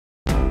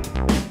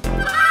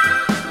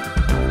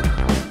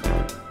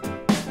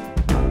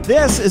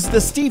This is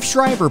the Steve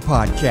Shriver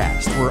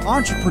Podcast, where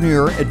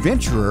entrepreneur,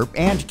 adventurer,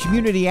 and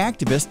community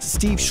activist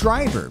Steve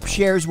Shriver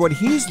shares what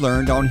he's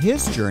learned on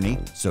his journey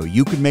so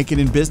you can make it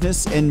in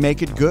business and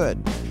make it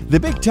good. The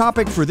big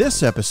topic for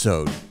this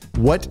episode: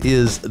 what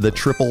is the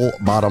triple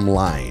bottom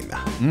line?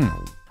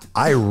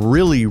 I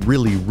really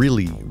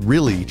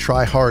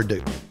try hard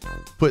to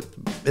put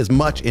as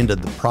much into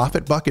the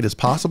profit bucket as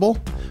possible,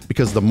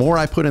 because the more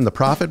I put in the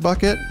profit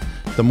bucket,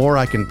 the more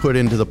I can put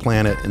into the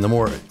planet, and the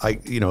more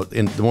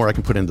the more I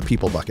can put into the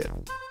people bucket.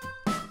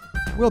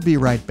 We'll be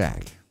right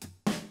back.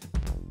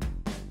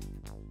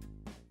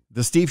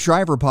 The Steve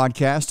Shriver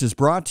Podcast is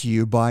brought to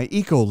you by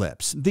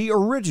Ecolips, the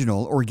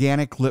original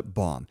organic lip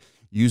balm.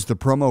 Use the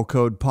promo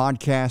code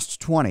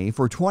PODCAST20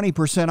 for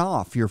 20%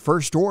 off your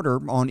first order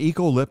on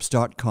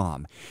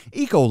ecolips.com.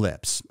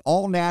 Ecolips,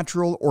 all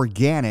natural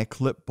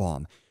organic lip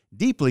balm.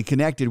 Deeply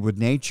connected with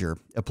nature,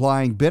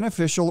 applying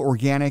beneficial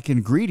organic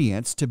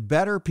ingredients to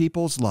better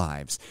people's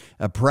lives.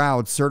 A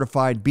proud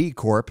certified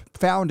B-Corp,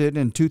 founded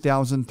in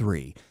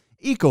 2003.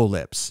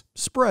 Ecolips,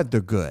 spread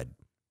the good.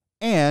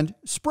 And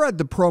spread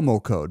the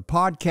promo code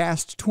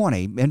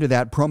PODCAST20 into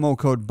that promo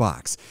code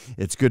box.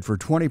 It's good for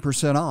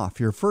 20% off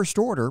your first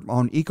order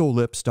on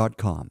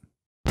ecolips.com.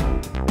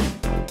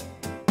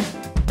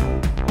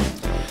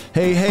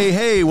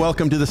 Hey,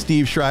 welcome to the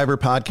Steve Shriver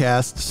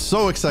Podcast.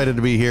 So excited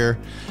to be here.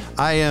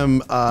 I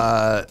am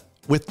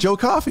with Joe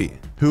Coffey,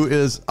 who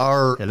is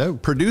our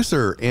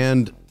producer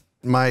and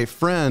my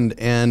friend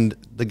and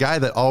the guy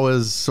that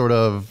always sort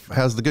of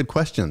has the good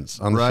questions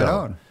on the show. Right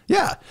on.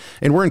 Yeah.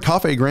 And we're in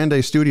Cafe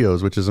Grande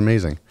Studios, which is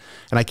amazing.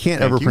 And I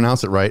can't ever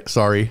pronounce it right.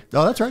 Sorry.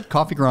 Oh, that's right.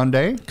 Coffee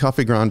Grande.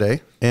 Coffee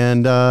Grande.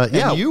 And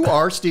yeah. And you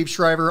are Steve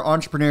Shriver,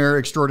 entrepreneur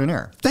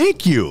extraordinaire.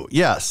 Thank you.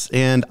 Yes.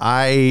 And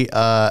I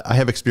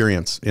have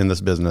experience in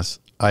this business.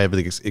 I have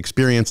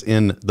experience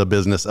in the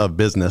business of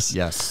business.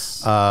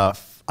 Yes. I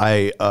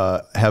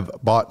have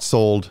bought,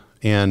 sold,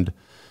 and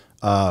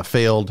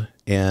failed,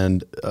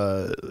 and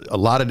a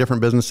lot of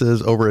different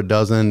businesses, over a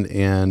dozen,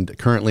 and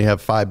currently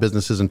have 5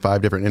 businesses in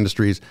 5 different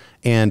industries.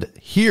 And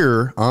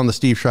here on the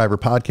Steve Shriver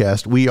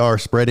Podcast, we are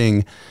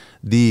spreading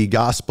the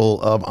gospel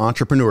of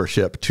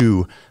entrepreneurship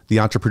to the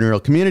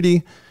entrepreneurial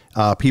community,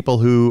 people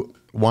who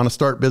want to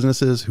start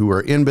businesses, who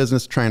are in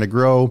business trying to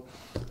grow.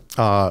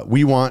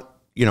 We want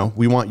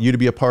you to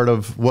be a part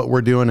of what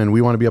we're doing, and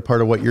we want to be a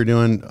part of what you're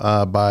doing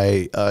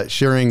by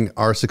sharing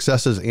our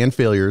successes and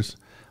failures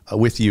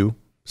with you,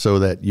 so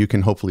that you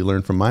can hopefully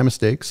learn from my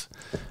mistakes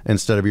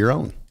instead of your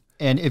own.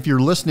 And if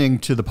you're listening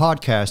to the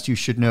podcast, you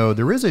should know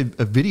there is a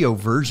video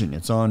version.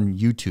 It's on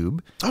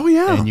YouTube. Oh,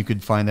 yeah. And you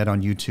could find that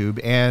on YouTube.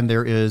 And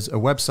there is a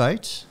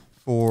website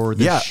for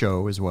this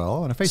show as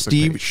well, and a Facebook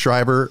page.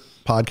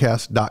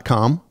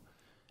 SteveShriverPodcast.com.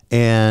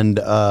 And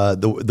in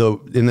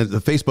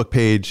the Facebook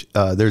page,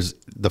 there's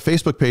the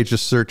Facebook page.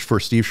 Just search for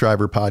Steve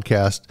Shriver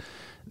Podcast.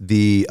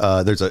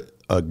 There's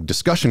a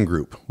discussion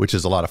group, which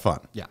is a lot of fun.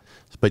 Yeah.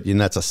 But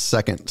that's a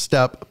second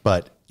step,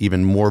 but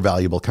even more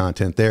valuable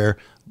content there.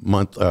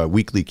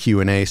 Weekly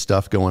Q&A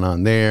stuff going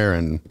on there.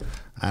 And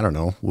I don't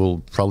know, we'll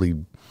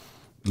probably,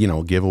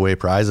 give away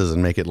prizes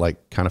and make it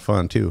like kind of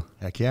fun too.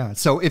 Heck yeah.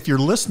 So if you're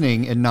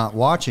listening and not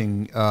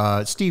watching,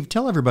 Steve,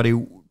 tell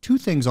everybody 2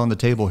 things on the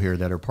table here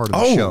that are part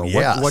of the show.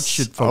 Yes. What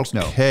should folks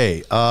know?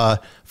 Okay.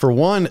 For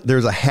one,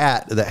 there's a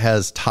hat that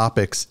has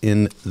topics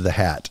in the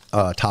hat,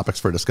 topics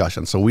for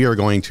discussion. So we are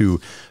going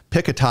to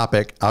pick a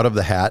topic out of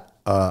the hat.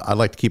 I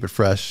like to keep it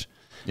fresh.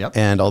 Yep.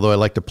 And although I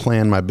like to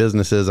plan my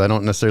businesses, I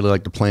don't necessarily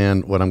like to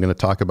plan what I'm going to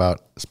talk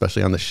about,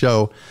 especially on the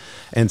show.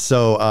 And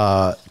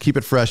so keep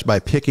it fresh by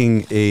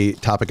picking a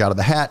topic out of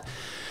the hat.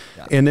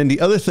 Yeah. And then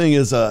the other thing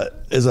is a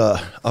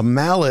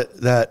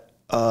mallet that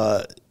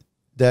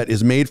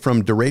is made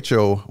from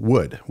derecho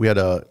wood. We had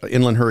an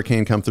inland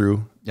hurricane come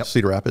through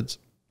Cedar Rapids.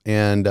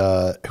 And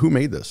who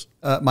made this?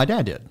 My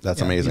dad did.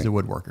 That's amazing. He's a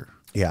woodworker.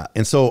 Yeah.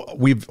 And so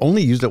we've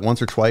only used it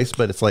once or twice,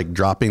 but it's like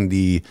dropping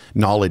the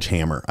knowledge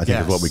hammer, I think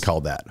is what we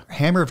called that.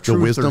 Hammer of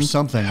truth or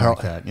something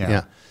like that.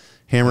 Yeah.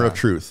 Hammer of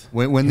truth.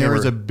 When there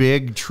is a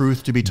big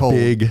truth to be told.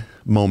 Big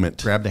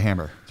moment. Grab the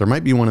hammer. There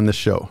might be one in this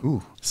show.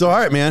 Ooh. So, all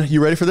right, man, you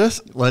ready for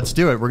this? Let's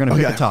do it. We're going to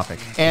pick a topic.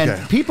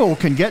 And people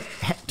can get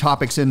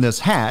topics in this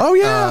hat. Oh,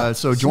 yeah.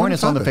 So join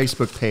us on the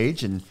Facebook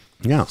page and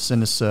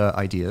send us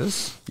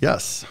ideas.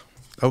 Yes.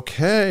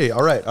 Okay.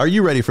 All right. Are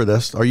you ready for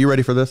this? Are you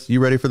ready for this?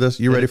 You ready for this?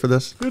 You ready for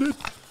this?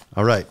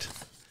 All right.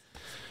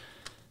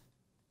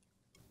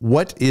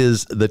 What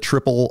is the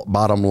triple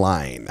bottom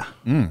line?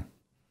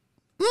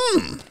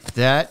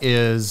 That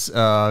is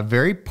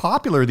very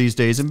popular these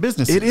days in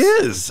businesses. It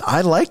is.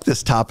 I like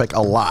this topic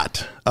a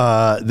lot.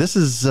 This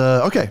is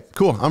okay.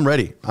 Cool. I'm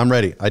ready.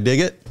 I dig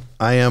it.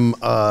 I'm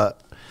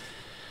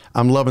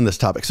loving this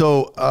topic.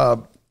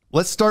 So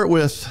let's start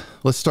with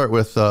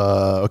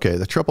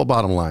the triple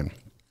bottom line.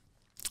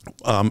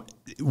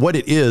 What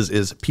it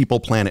is people,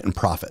 planet, and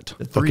profit.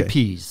 The 3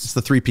 Ps. It's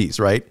the 3 Ps,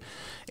 right?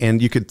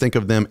 And you could think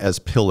of them as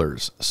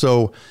pillars.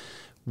 So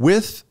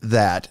with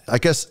that, I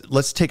guess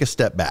let's take a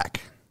step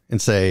back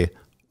and say,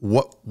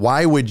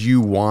 why would you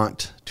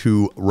want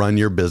to run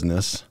your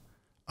business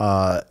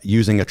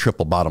using a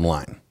triple bottom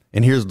line.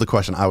 And here's the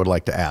question I would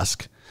like to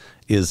ask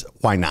is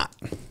why not?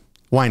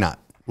 Why not?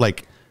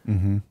 Like,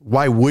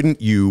 why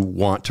wouldn't you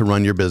want to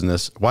run your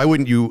business? Why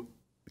wouldn't you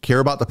care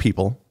about the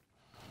people,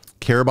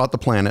 care about the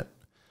planet,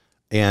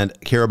 and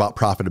care about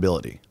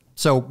profitability?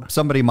 So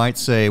somebody might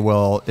say,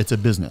 well, it's a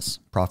business.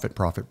 Profit,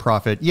 profit,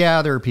 profit.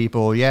 Yeah, there are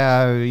people.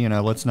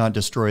 Yeah, let's not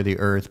destroy the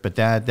earth. But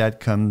that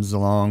comes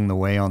along the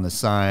way on the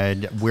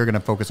side. We're going to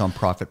focus on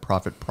profit,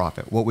 profit,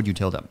 profit. What would you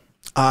tell them?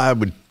 I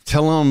would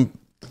tell them,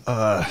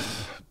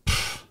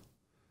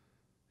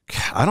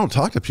 I don't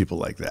talk to people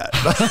like that.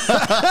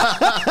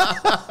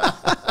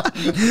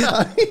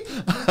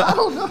 I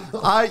don't know.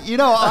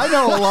 I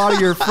know a lot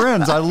of your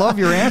friends. I love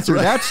your answer.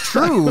 That's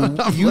true.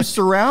 You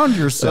surround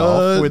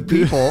yourself with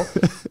people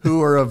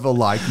who are of a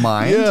like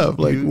mind. Yeah.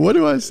 What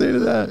do I say to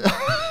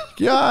that?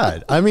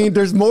 God, I mean,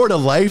 there's more to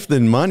life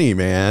than money,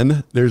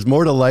 man. There's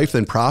more to life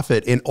than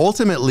profit. And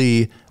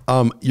ultimately,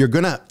 you're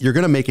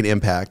gonna make an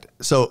impact.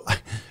 So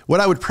what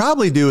I would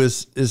probably do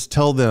is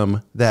tell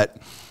them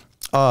that,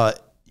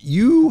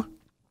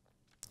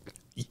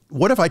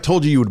 what if I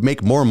told you would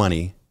make more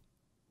money,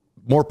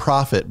 more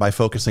profit by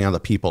focusing on the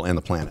people and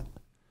the planet?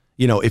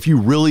 If you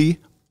really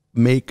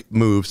make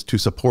moves to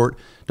support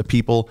the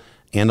people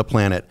and the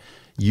planet,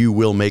 you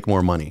will make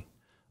more money.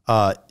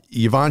 Yvon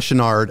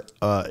Chouinard,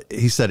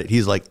 he said it.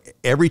 He's like,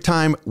 every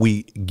time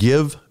we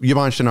give,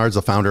 Yvon Chouinard's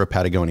the founder of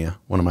Patagonia,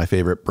 one of my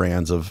favorite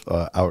brands of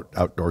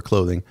outdoor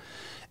clothing.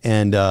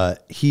 And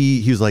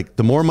he was like,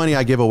 the more money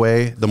I give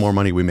away, the more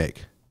money we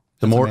make.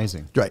 That's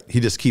amazing. Right. He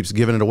just keeps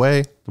giving it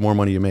away, the more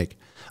money you make.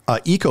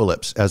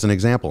 Ecolips, as an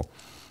example.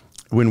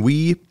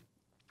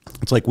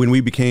 It's like when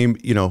we became,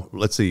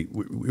 let's see,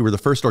 we were the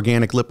first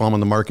organic lip balm on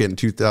the market in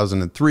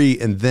 2003.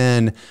 And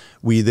then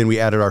we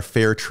added our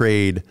fair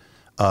trade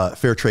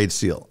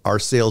seal. Our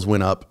sales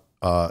went up.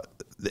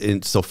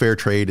 And so fair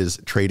trade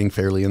is trading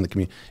fairly in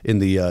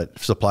the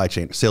supply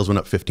chain. Sales went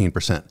up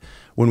 15%.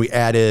 When we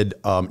added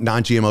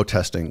non-GMO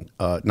testing,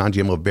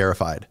 non-GMO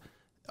verified,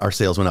 our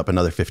sales went up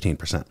another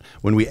 15%.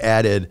 When we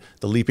added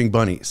the Leaping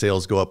Bunny,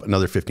 sales go up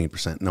another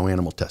 15%. No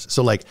animal tests.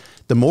 So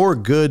the more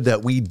good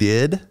that we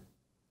did,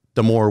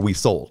 the more we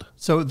sold.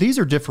 So these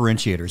are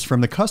differentiators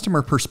from the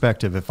customer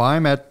perspective. If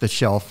I'm at the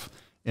shelf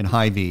in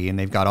Hy-Vee and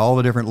they've got all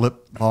the different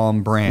lip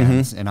balm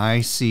brands and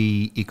I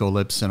see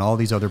Ecolips and all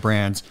these other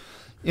brands,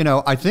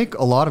 I think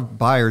a lot of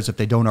buyers, if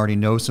they don't already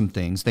know some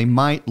things, they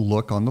might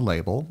look on the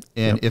label.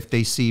 And if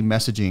they see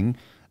messaging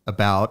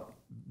about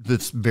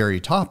this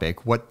very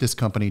topic, what this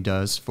company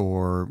does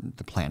for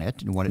the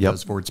planet and what it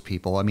does for its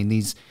people. I mean,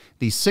 these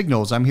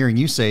signals, I'm hearing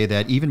you say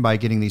that even by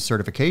getting these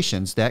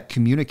certifications, that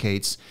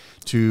communicates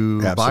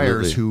to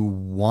buyers who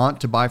want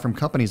to buy from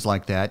companies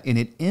like that, and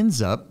it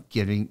ends up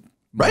getting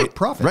more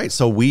profit. Right.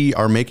 So we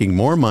are making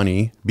more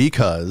money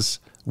because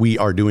we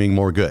are doing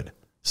more good.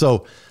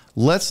 So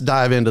let's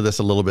dive into this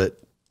a little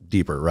bit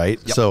deeper, right?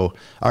 Yep. So,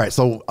 all right.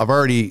 So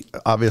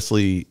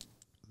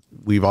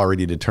we've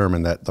already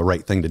determined that the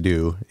right thing to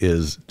do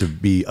is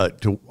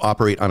to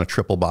operate on a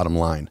triple bottom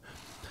line.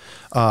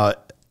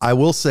 I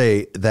will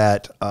say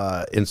that,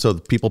 and so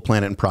the people,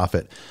 planet, and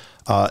profit,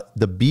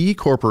 the B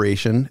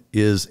Corporation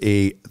is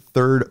a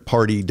third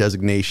party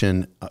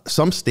designation.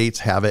 Some states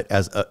have it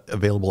as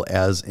available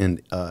as an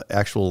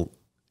actual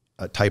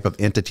type of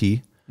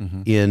entity.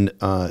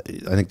 I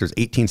think there's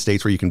 18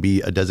 states where you can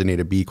be a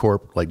designated B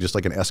Corp, just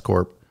like an S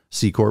Corp,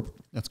 C Corp.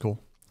 That's cool.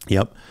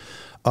 Yep.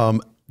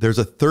 There's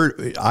a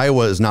third,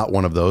 Iowa is not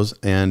one of those.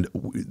 And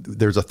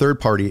there's a third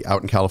party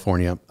out in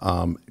California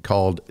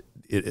called,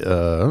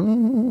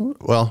 the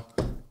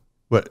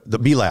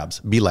B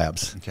Labs.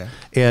 Okay.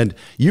 And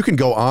you can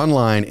go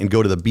online and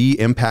go to the B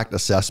Impact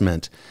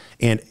Assessment.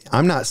 And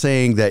I'm not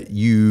saying that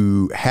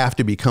you have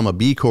to become a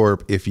B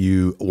Corp if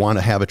you want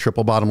to have a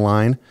triple bottom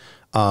line.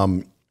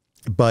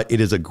 But it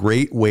is a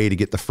great way to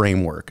get the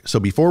framework. So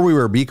before we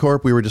were a B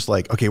Corp, we were just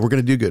like, okay, we're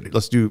going to do good.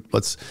 Let's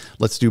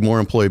do more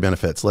employee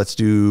benefits. Let's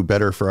do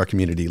better for our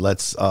community.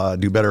 Let's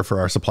do better for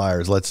our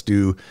suppliers. Let's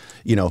do,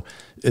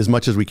 as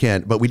much as we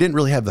can. But we didn't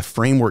really have the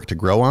framework to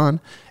grow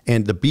on.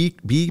 And the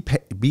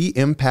B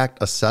Impact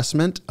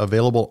Assessment,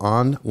 available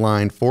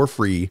online for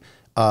free,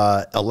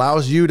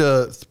 allows you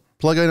to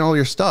plug in all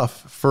your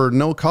stuff for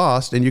no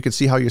cost, and you can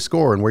see how you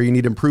score and where you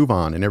need to improve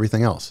on and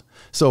everything else.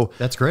 So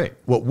that's great.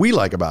 What we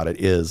like about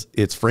it is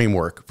it's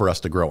framework for us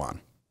to grow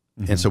on.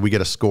 And so we get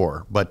a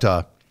score, but,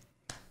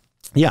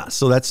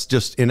 so that's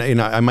just,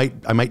 and I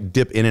might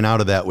dip in and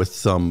out of that with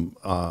some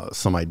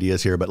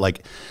ideas here, but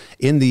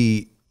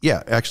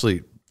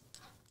actually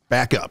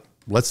back up.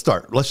 Let's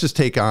start. Let's just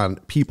take on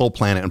people,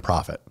 planet, and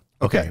profit.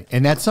 Okay.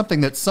 And that's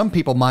something that some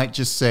people might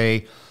just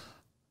say,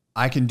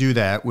 I can do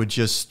that with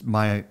just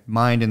my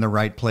mind in the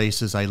right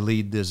place as I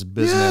lead this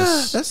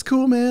business. Yeah, that's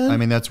cool, man. I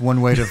mean, that's one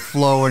way to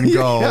flow and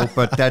go,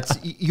 but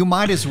you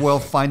might as well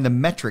find the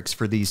metrics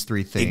for these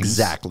three things.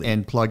 Exactly.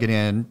 And plug it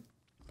in.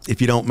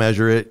 If you don't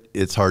measure it,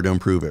 it's hard to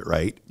improve it,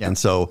 right? Yeah. And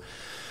so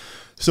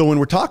when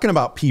we're talking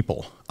about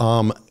people,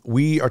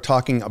 we are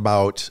talking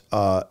about,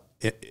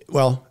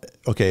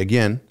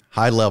 again,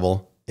 high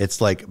level. It's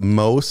like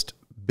most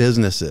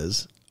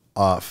businesses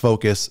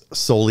focus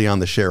solely on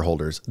the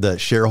shareholders, the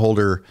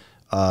shareholder,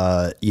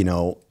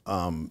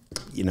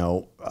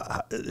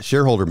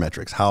 shareholder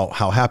metrics,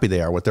 how happy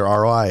they are, what their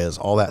ROI is,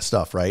 all that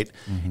stuff, right?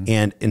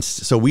 And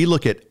so we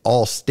look at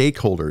all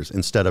stakeholders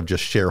instead of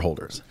just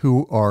shareholders.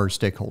 Who are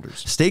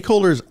stakeholders?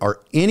 Stakeholders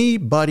are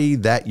anybody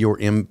that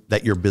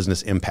your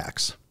business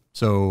impacts.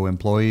 So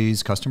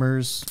employees,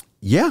 customers?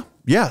 Yeah.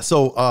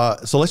 So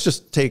let's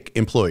just take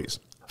employees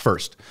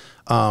first.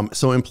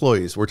 So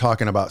employees, we're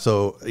talking about,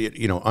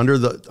 under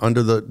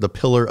the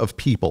pillar of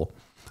people,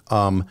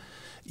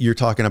 you're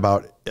talking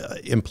about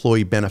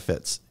employee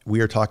benefits.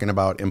 We are talking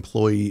about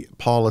employee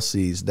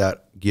policies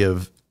that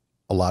give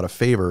a lot of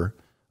favor.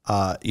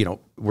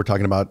 We're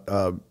talking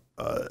about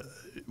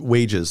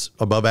wages,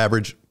 above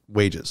average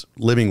wages,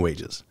 living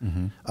wages.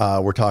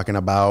 We're talking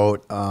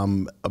about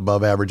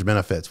above average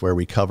benefits where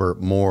we cover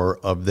more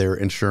of their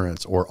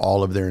insurance or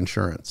all of their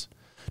insurance.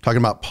 Talking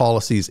about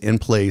policies in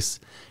place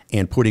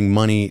and putting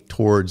money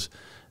towards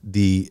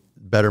the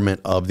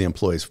betterment of the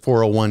employees,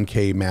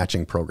 401k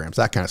matching programs,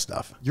 that kind of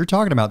stuff. You're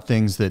talking about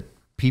things that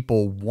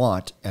people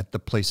want at the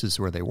places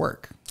where they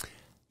work.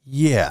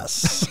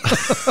 Yes.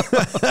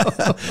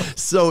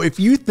 So if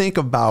you think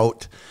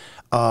about,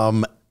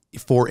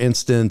 for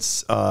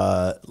instance,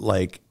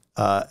 the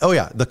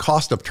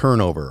cost of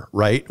turnover,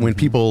 right? When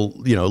people,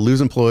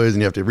 lose employees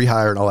and you have to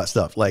rehire and all that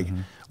stuff.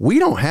 We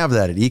don't have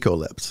that at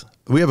Ecolips.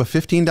 We have a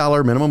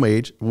 $15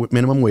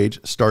 minimum wage,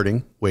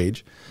 starting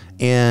wage.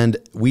 And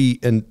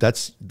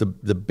that's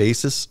the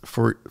basis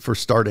for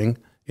starting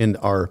in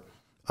our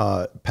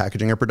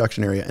packaging, our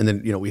production area. And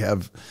then, we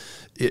have,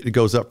 it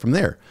goes up from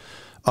there.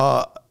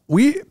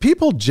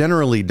 People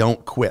generally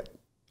don't quit.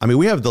 I mean,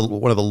 we have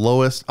one of the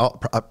lowest,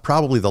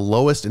 probably the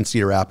lowest in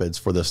Cedar Rapids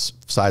for this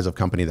size of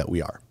company that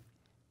we are.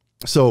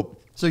 So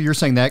you're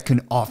saying that can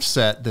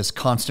offset this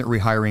constant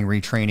rehiring,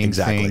 retraining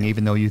thing,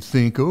 even though you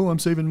think, oh, I'm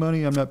saving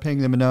money, I'm not paying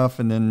them enough.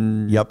 And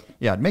then,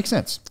 it makes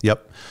sense.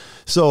 Yep.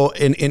 So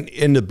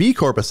in the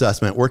B-Corp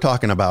assessment, we're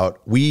talking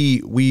about,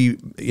 we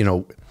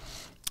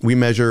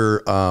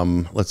measure,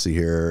 let's see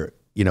here,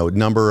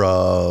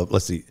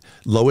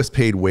 lowest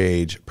paid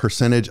wage,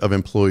 percentage of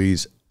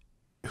employees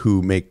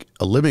who make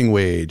a living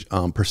wage,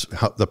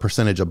 the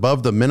percentage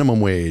above the minimum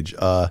wage,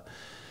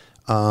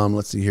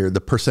 let's see here,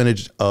 the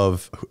percentage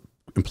of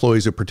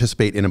employees who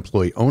participate in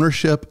employee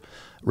ownership,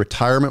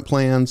 retirement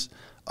plans,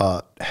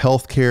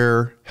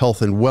 healthcare,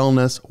 health and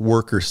wellness,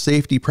 worker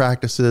safety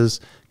practices,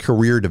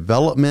 career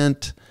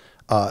development,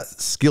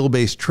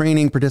 skill-based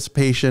training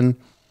participation.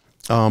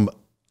 I'm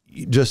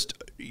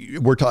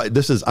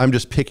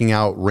just picking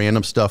out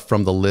random stuff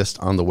from the list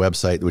on the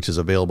website, which is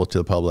available to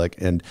the public,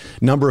 and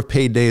number of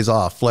paid days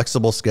off,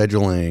 flexible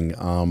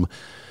scheduling,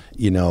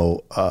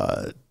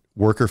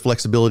 worker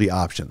flexibility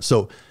options.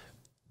 So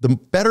the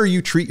better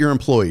you treat your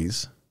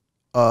employees,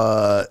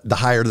 the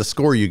higher the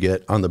score you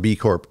get on the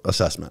B-Corp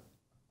assessment.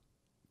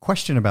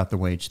 Question about the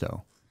wage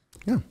though.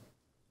 Yeah.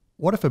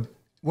 What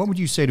would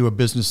you say to a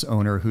business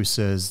owner who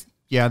says,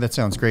 yeah, that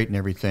sounds great and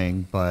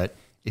everything, but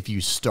if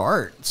you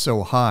start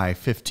so high,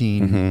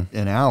 15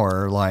 an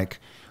hour,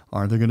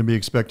 aren't they going to be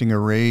expecting a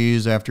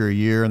raise after a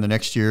year and the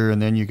next year?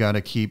 And then you got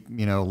to keep,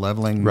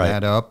 leveling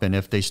that up. And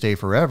if they stay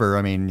forever,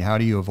 I mean, how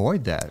do you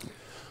avoid that?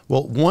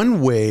 Well,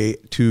 one way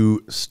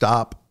to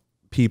stop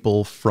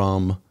people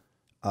from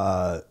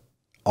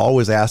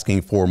always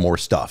asking for more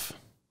stuff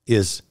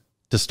is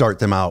to start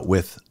them out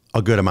with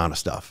a good amount of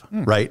stuff,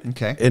 right?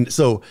 Okay. And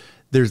so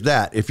there's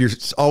that. If you're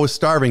always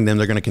starving them,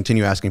 they're going to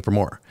continue asking for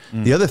more.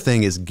 The other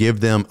thing is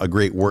give them a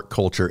great work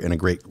culture and a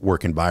great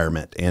work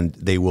environment, and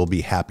they will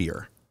be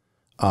happier.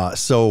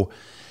 So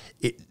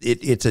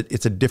it's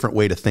a different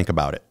way to think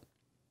about it.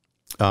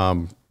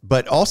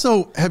 But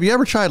also, have you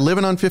ever tried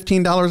living on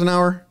 $15 an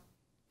hour?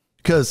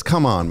 Because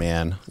come on,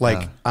 man.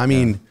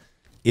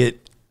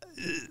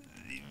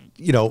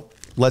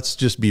 Let's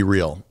just be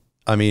real.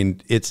 I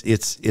mean,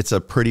 it's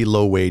a pretty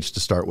low wage to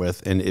start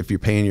with. And if you're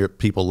paying your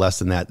people less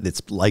than that,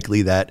 it's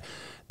likely that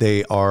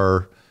they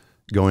are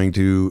going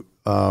to,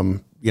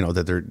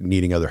 that they're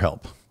needing other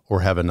help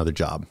or have another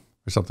job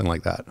or something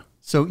like that.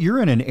 So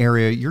you're in an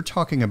area, you're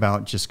talking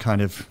about just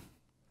kind of,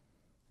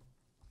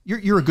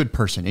 you're a good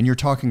person, and you're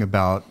talking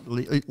about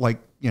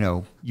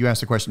you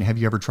asked the question, have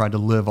you ever tried to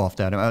live off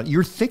that?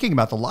 You're thinking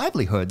about the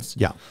livelihoods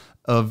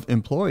of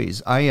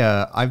employees.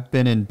 I've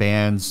been in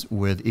bands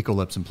with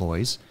Ecolips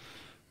employees.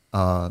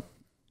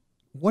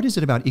 What is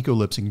it about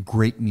Ecolips and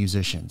great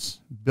musicians?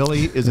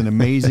 Billy is an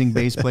amazing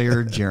bass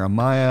player.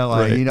 Jeremiah,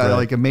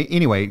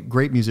 anyway,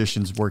 great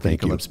musicians work at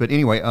Ecolips. But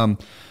anyway,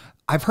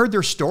 I've heard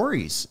their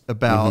stories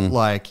about at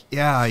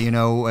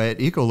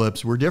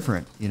Ecolips, we're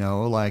different.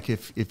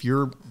 If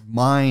your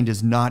mind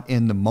is not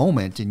in the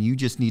moment and you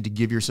just need to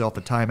give yourself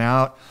a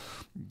timeout,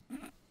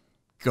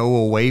 go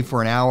away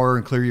for an hour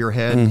and clear your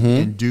head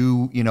and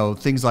do,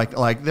 things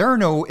like there are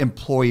no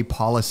employee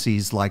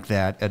policies like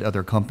that at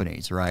other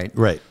companies, right?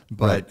 Right.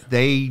 But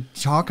they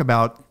talk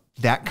about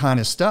that kind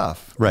of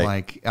stuff. Right.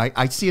 Like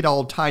I see it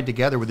all tied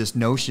together with this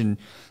notion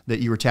that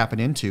you were tapping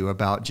into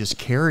about just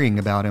caring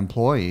about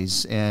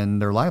employees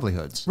and their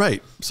livelihoods.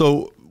 Right.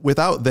 So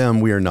without them,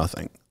 we are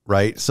nothing.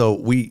 Right. So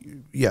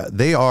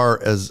they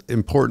are as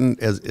important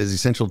as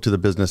essential to the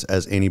business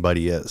as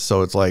anybody is.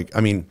 So it's like,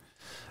 I mean,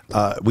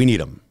 we need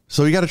them.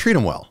 So you got to treat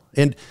them well.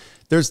 And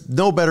there's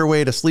no better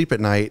way to sleep at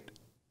night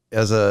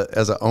as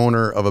a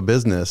owner of a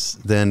business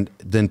than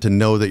to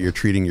know that you're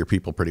treating your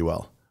people pretty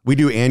well. We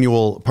do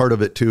annual, part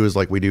of it too is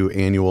like we do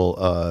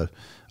annual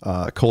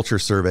culture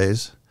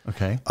surveys.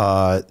 Okay.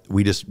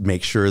 We just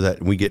make sure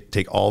that we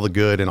take all the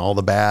good and all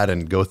the bad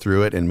and go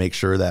through it and make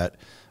sure that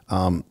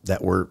that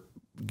we're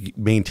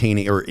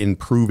maintaining or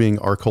improving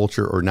our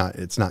culture or not.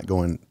 It's not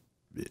going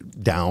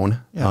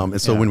down. Yeah. And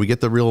so when we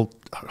get the real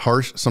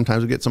harsh,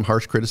 sometimes we get some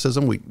harsh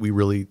criticism. We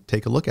really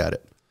take a look at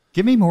it.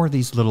 Give me more of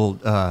these little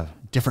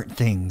different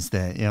things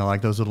that,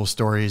 like those little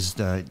stories,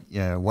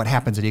 what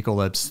happens at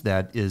Ecolips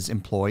that is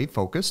employee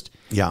focused.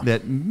 Yeah.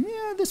 That,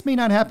 this may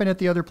not happen at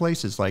the other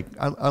places. Like,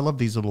 I love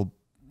these little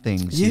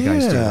things you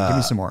guys do. Give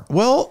me some more.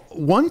 Well,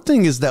 one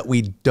thing is that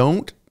we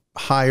don't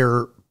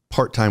hire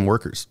part-time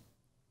workers.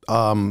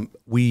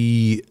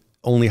 We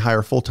only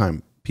hire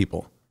full-time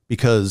people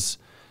because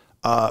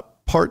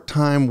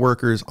part-time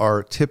workers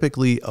are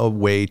typically a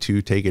way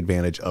to take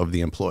advantage of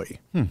the employee.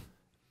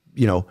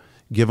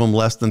 Give them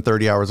less than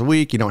 30 hours a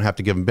week. You don't have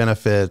to give them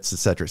benefits, et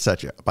cetera, et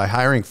cetera. By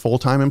hiring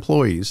full-time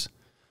employees,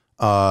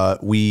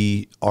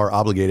 we are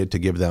obligated to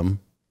give them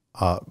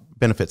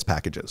benefits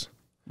packages.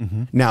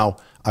 Mm-hmm. Now,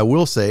 I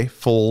will say,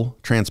 full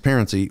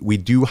transparency, we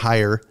do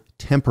hire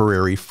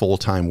temporary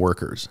full-time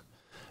workers.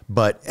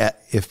 But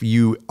if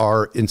you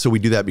are, and so we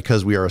do that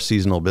because we are a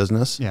seasonal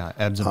business. Yeah,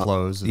 ebbs and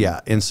flows.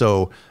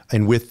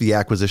 And with the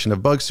acquisition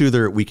of Bug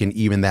Soother, we can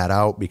even that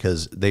out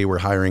because they were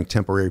hiring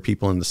temporary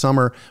people in the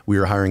summer. We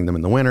were hiring them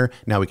in the winter.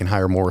 Now we can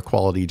hire more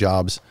quality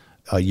jobs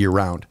year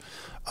round.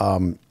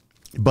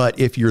 But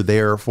if you're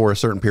there for a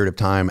certain period of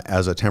time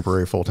as a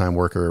temporary full-time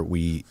worker,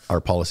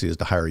 our policy is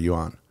to hire you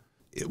on.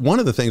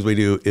 One of the things we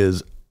do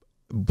is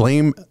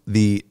blame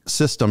the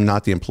system,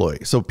 not the employee.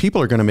 So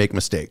people are going to make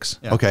mistakes.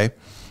 Yeah. Okay.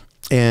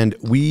 And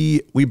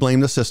we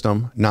blame the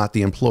system, not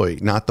the employee,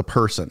 not the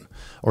person,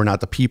 or not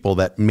the people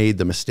that made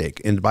the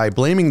mistake. And by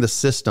blaming the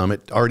system,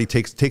 it already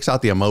takes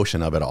out the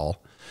emotion of it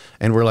all.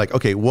 And we're like,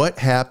 okay, what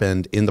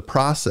happened in the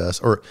process?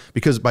 Or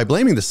because by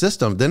blaming the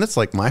system, then it's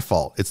like my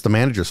fault. It's the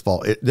manager's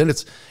fault. Then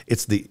it's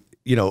the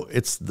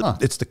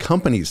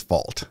company's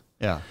fault.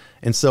 Yeah.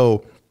 And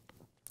so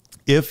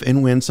if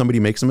and when somebody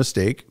makes a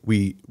mistake,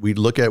 we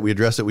look at it, we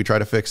address it, we try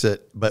to fix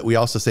it, but we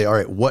also say, all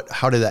right,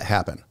 how did that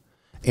happen?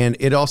 And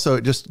it also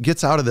just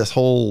gets out of this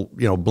whole,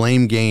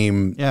 blame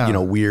game,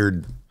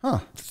 weird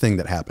thing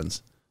that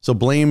happens. So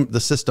blame the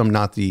system,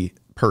 not the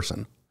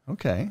person.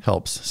 Okay.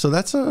 Helps. So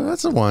that's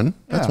a one.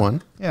 That's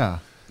one. Yeah.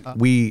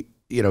 We,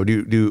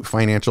 do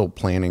financial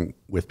planning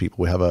with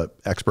people. We have a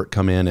expert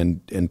come in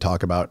and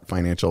talk about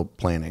financial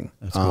planning.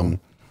 That's cool.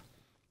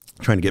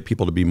 Trying to get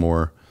people to be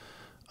more,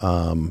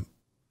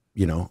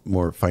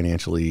 more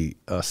financially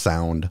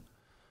sound.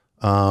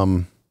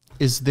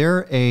 Is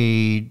there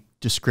a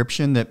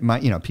description that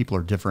might, people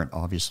are different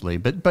obviously,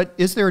 but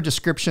is there a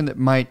description that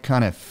might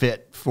kind of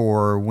fit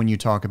for when you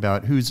talk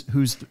about who's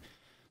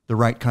the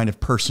right kind of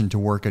person to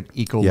work at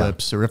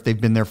Ecolips, or if they've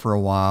been there for a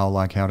while,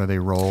 like how do they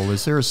roll?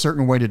 Is there a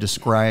certain way to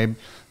describe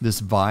this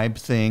vibe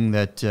thing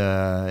that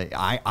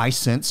I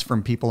sense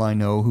from people I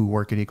know who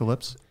work at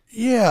Ecolips?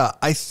 Yeah,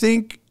 I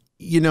think,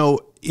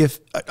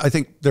 I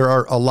think there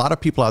are a lot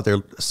of people out there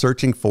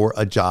searching for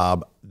a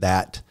job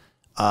that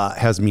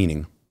has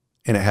meaning.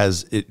 And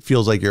it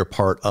feels like you're a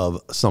part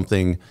of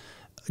something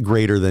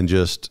greater than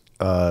just,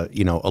 a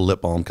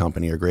lip balm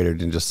company or greater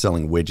than just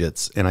selling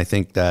widgets. And I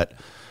think that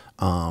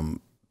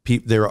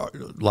there are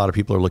a lot of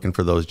people are looking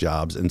for those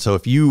jobs. And so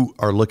if you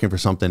are looking for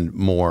something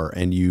more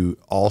and you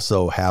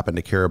also happen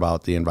to care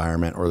about the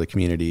environment or the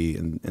community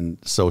and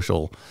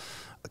social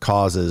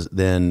causes,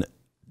 then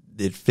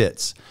it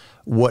fits.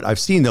 What I've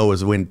seen though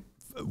is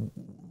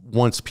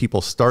once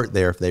people start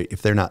there,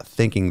 if they're not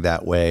thinking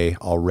that way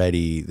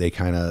already, they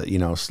kind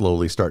of,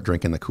 slowly start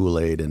drinking the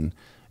Kool-Aid, and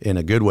in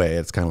a good way,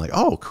 it's kind of like,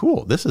 oh,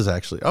 cool. This is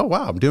actually, oh,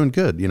 wow, I'm doing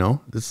good.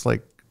 It's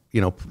like,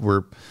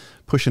 we're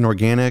pushing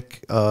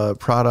organic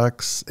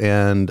products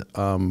and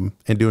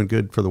doing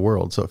good for the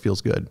world. So it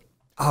feels good.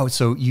 Oh,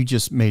 so you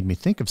just made me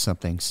think of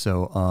something.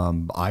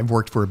 So I've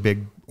worked for a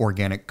big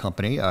organic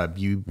company.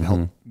 You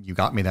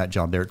got me that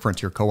job there at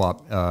Frontier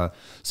Co-op,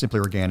 Simply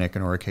Organic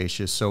and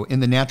Oricaceous. So in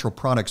the natural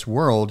products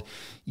world,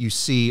 you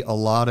see a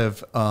lot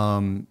of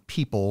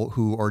people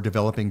who are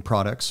developing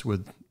products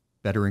with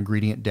better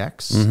ingredient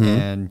decks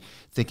and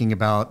thinking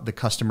about the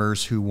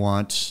customers who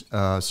want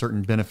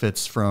certain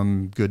benefits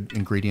from good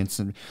ingredients.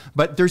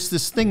 But there's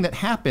this thing that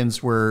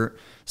happens where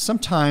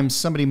sometimes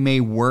somebody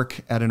may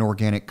work at an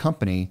organic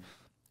company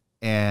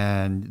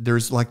And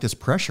there's like this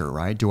pressure,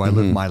 right? Do I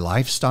live my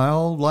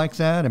lifestyle like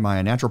that? Am I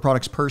a natural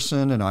products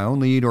person and I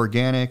only eat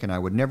organic and I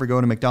would never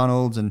go to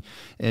McDonald's? And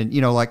you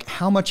know, like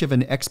how much of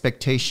an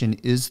expectation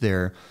is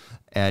there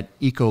at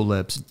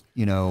Ecolips?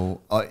 You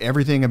know,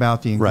 everything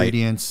about the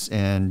ingredients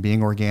and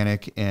being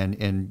organic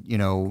and, you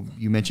know,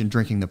 you mentioned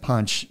drinking the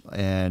punch,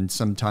 and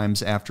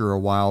sometimes after a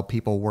while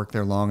people work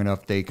there long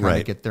enough, they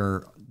kind of get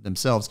their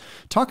themselves.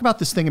 Talk about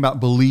this thing about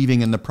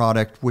believing in the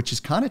product, which is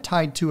kind of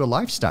tied to a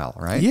lifestyle,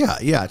 right?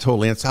 Yeah,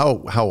 totally. It's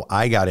how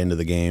I got into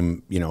the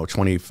game. You know,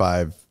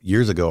 25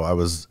 years ago, I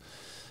was,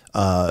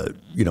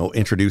 you know,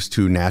 introduced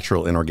to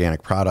natural and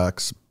organic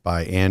products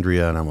by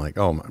Andrea, and I'm like,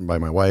 by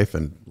my wife,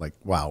 and like,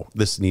 wow,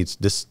 this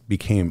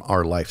became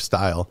our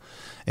lifestyle.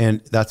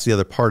 And that's the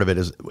other part of it,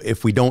 is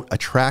if we don't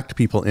attract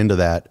people into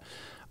that,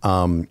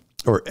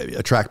 or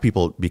attract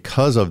people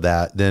because of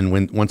that, then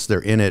once they're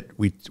in it,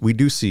 we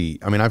do see,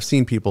 I mean, I've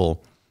seen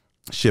people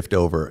shift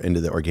over into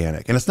the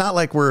organic, and it's not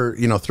like we're,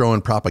 you know, throwing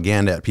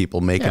propaganda at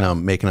people, making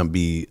them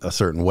be a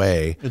certain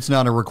way. It's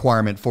not a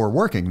requirement for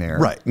working there.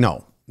 Right.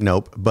 Nope.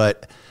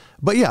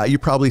 But yeah, you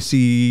probably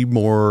see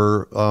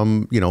more,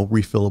 you know,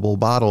 refillable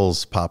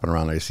bottles popping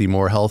around. I see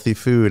more healthy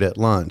food at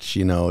lunch.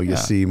 You know, you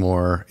see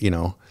more, you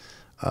know,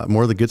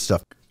 more of the good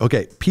stuff.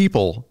 Okay.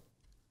 People,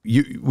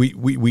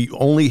 we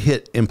only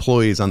hit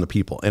employees on the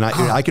people, and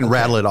I can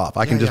rattle it off.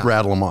 I can just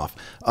rattle them off.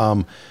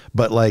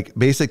 But like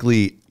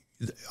basically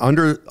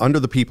under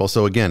the people.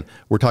 So again,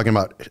 we're talking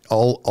about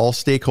all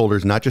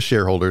stakeholders, not just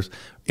shareholders,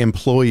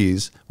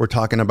 employees. We're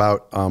talking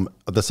about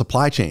the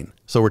supply chain.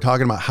 So we're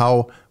talking about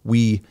how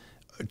we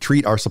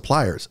treat our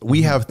suppliers.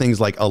 We have things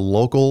like a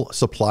local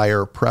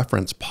supplier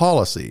preference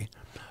policy.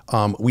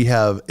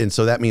 And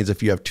so that means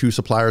if you have two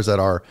suppliers that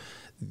are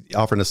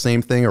offering the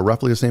same thing or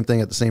roughly the same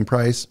thing at the same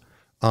price,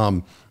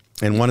 and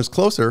one is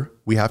closer,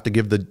 we have to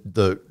give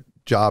the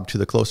job to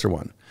the closer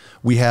one.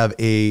 We have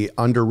a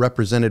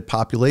underrepresented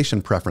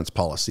population preference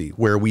policy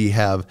where we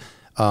have,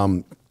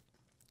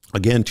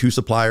 again, two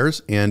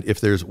suppliers, and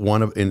if there's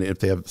and if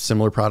they have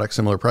similar products,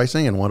 similar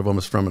pricing, and one of them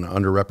is from an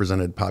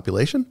underrepresented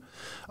population,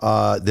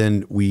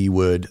 then we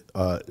would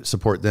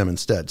support them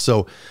instead.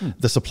 So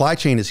the supply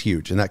chain is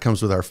huge, and that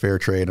comes with our fair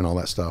trade and all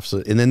that stuff.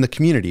 So, and then the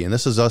community, and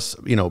this is us,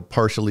 you know,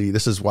 partially,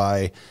 this is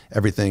why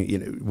everything, you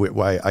know,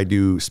 why I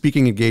do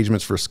speaking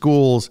engagements for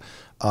schools,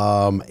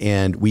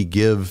 and we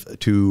give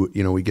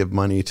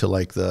money to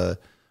like the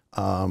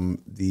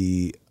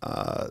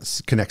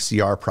Connect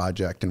CR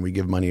project, and we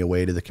give money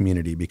away to the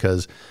community,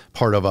 because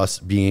part of us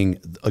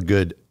being a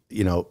good,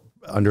 you know,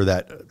 under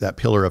that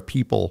pillar of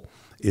people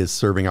is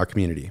serving our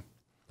community.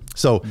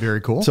 So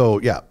very cool.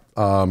 So yeah,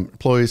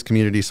 employees,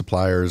 community,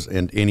 suppliers,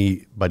 and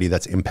anybody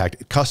that's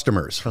impacted,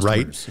 customers,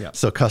 right? Yeah.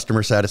 So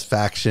customer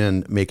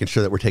satisfaction, making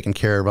sure that we're taking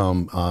care of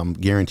them,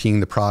 guaranteeing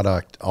the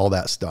product, all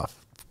that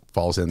stuff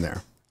falls in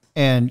there.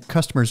 And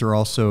customers are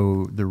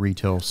also the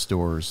retail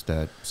stores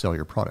that sell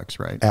your products,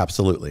 right?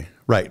 Absolutely.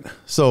 Right.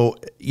 So,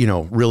 you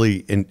know, really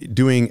in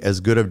doing as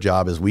good of a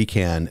job as we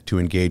can to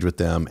engage with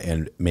them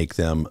and make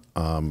them,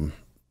 add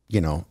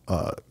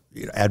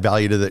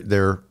value to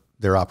their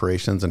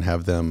operations and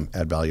have them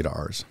add value to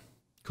ours.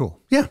 Cool.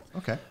 Yeah.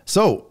 Okay.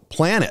 So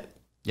planet.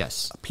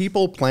 Yes.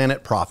 People,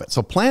 planet, profit.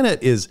 So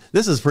planet this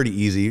is pretty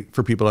easy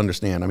for people to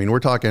understand. I mean, we're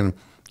talking,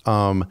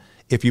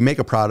 if you make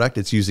a product,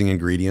 it's using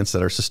ingredients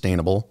that are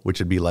sustainable, which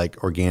would be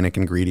like organic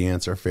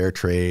ingredients or fair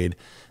trade,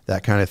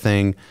 that kind of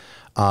thing.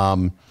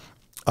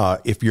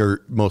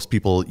 Most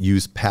people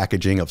use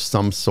packaging of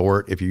some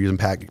sort. If you're using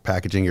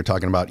packaging, you're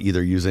talking about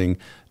either using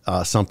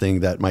something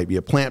that might be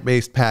a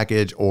plant-based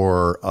package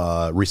or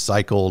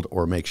recycled,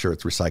 or make sure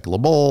it's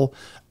recyclable,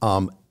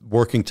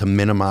 working to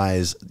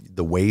minimize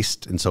the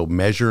waste. And so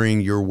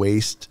measuring your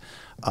waste,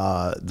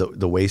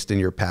 the waste in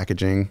your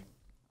packaging.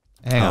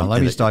 Hang on,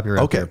 let me stop you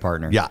right there,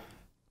 partner. Yeah.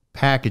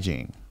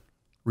 Packaging,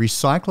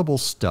 recyclable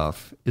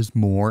stuff is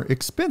more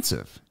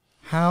expensive.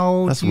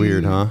 That's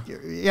weird, huh?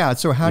 Yeah.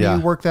 So how do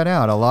you work that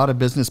out? A lot of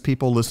business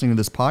people listening to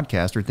this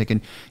podcast are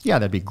thinking, yeah,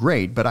 that'd be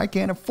great, but I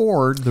can't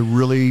afford the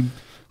really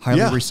highly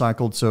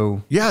recycled.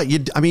 So yeah, you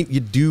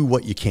do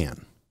what you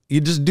can.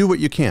 You just do what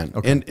you can,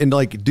 and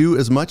like do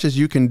as much as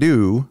you can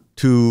do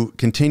to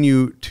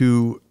continue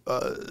to,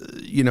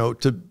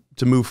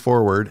 to move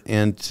forward,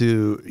 and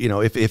to,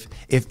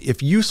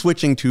 if you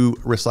switching to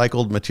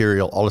recycled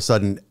material all of a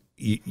sudden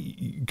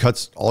you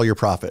cuts all your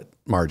profit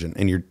margin,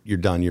 and you're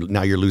done.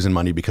 Now you're losing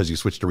money because you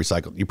switched to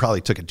recycled. You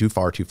probably took it too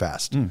far too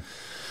fast.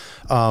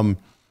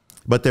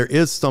 But there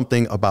is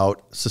something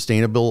about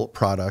sustainable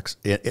products.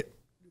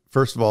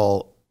 First of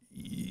all,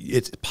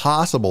 it's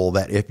possible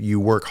that if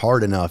you work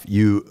hard enough,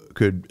 you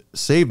could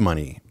save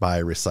money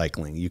by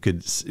recycling. You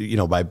could,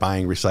 by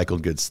buying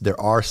recycled goods. There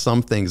are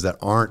some things that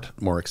aren't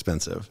more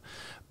expensive,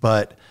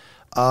 but,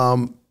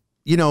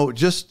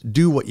 just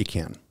do what you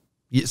can.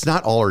 It's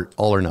not all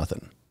or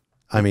nothing.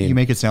 I mean, you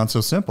make it sound so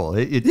simple.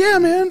 Yeah,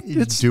 man.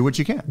 It's do what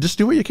you can. Just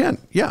do what you can.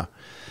 Yeah.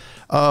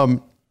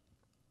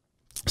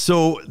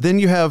 So then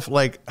you have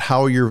like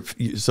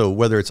so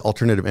whether it's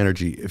alternative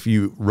energy, if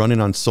you run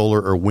it on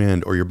solar or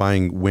wind, or you're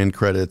buying wind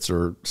credits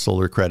or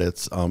solar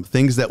credits,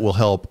 things that will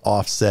help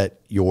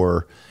offset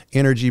your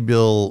energy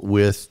bill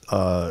with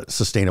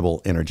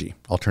sustainable energy,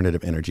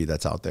 alternative energy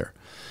that's out there.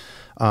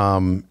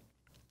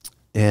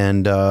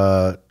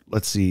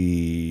 Let's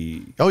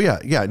see. Oh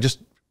yeah. Just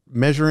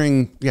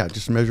measuring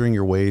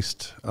your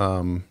waste,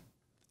 and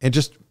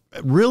just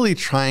really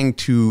trying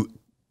to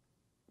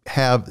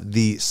have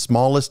the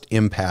smallest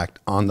impact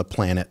on the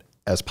planet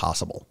as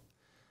possible.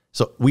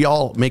 So we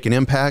all make an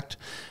impact,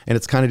 and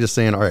it's kind of just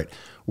saying, all right,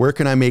 where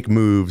can I make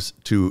moves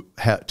to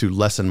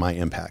lessen my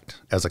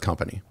impact as a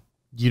company?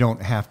 You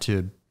don't have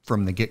to,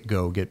 from the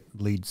get-go, get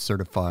LEED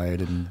certified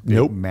and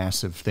Nope.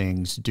 massive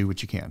things. Do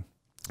what you can.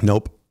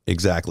 Nope,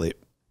 exactly.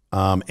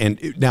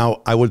 And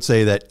now I would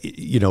say that,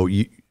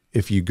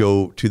 if you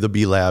go to the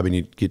B Lab and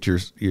you get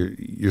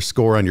your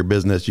score on your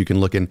business, you can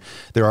look in,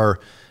 there are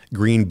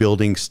green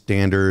building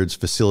standards,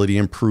 facility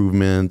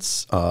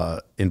improvements,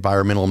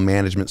 environmental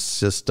management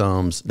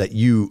systems that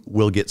you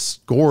will get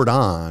scored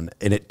on.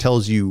 And it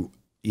tells you,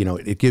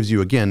 it gives you,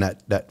 again,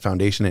 that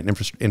foundation and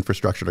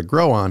infrastructure to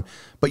grow on,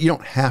 but you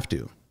don't have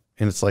to.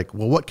 And it's like,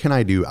 well, what can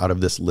I do out of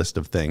this list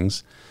of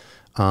things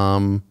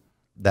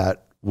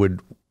that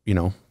would,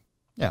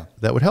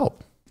 that would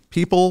help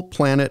people,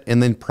 planet,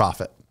 and then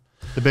profit?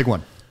 The big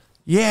one.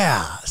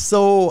 Yeah.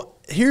 So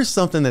here's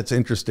something that's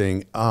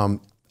interesting.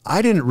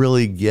 I didn't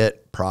really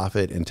get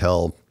profit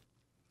until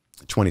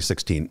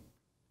 2016,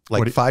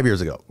 like 5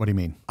 years ago. What do you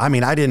mean? I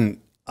mean, I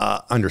didn't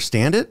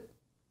understand it,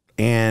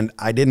 and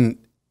I didn't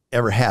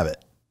ever have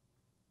it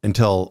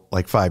until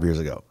like 5 years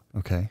ago.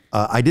 Okay.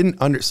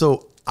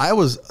 So I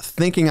was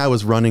thinking I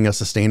was running a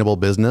sustainable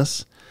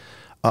business,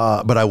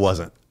 but I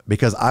wasn't,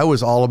 because I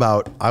was all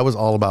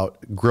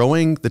about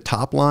growing the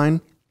top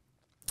line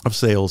of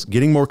sales,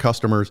 getting more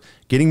customers,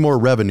 getting more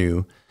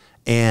revenue,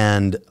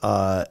 and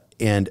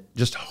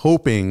just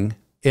hoping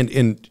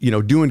and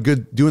doing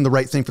the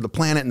right thing for the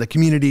planet and the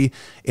community.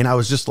 And I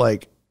was just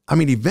like, I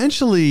mean,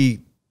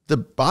 eventually the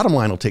bottom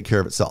line will take care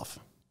of itself.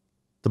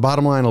 The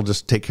bottom line will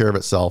just take care of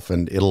itself,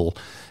 and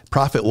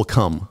profit will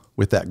come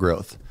with that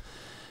growth.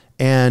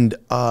 And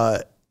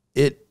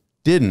it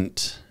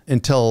didn't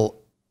until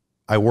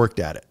I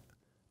worked at it.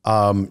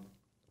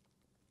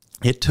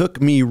 It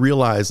took me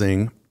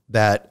realizing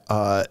that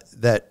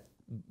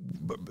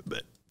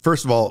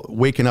first of all,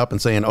 waking up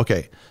and saying,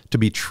 okay, to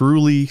be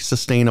truly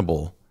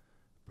sustainable,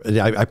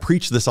 I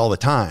preach this all the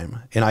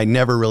time, and I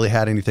never really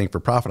had anything for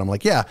profit. I'm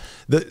like, yeah,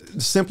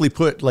 simply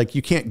put, like,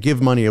 you can't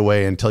give money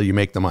away until you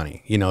make the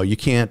money. You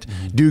can't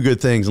do good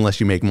things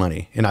unless you make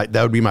money. And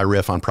that would be my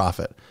riff on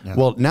profit. Yeah.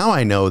 Well, now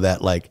I know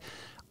that, like,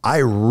 I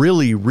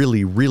really,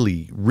 really,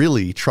 really,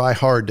 really try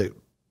hard to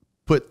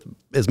put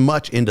as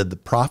much into the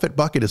profit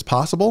bucket as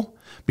possible,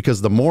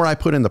 because the more I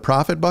put in the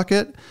profit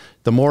bucket,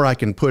 the more I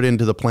can put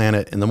into the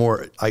planet, and the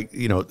more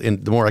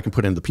the more I can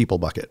put into the people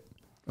bucket.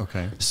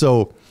 Okay.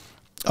 So,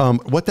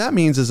 what that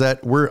means is that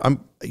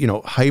I'm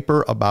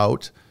hyper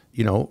about,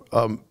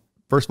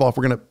 first of all, if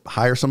we're going to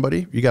hire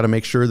somebody, you got to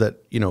make sure that,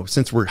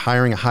 since we're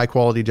hiring a high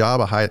quality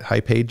job, a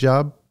high paid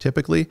job,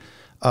 typically,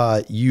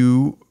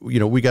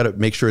 we got to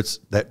make sure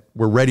that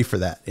we're ready for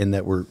that, and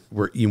that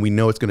we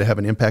know it's going to have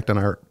an impact on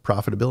our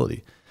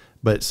profitability.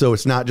 But so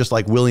it's not just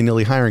like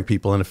willy-nilly hiring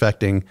people and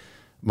affecting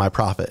my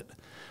profit.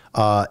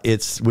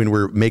 It's when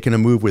we're making a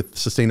move with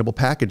sustainable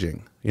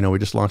packaging. We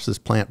just launched this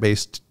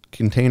plant-based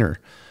container,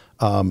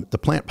 the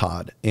Plant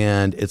Pod.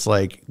 And it's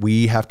like,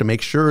 we have to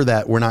make sure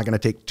that we're not going to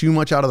take too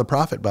much out of the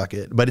profit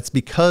bucket, but it's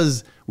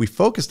because we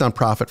focused on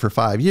profit for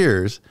 5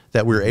 years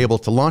that we were able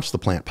to launch the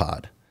Plant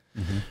Pod.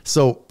 Mm-hmm.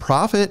 So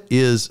profit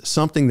is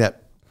something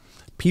that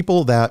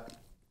people that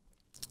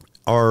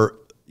are,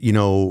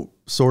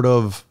 sort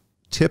of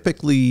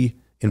typically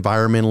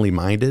environmentally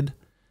minded,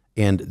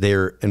 and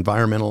they're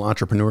environmental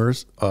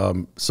entrepreneurs,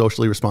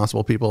 socially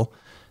responsible people,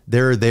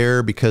 they're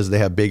there because they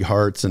have big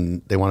hearts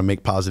and they want to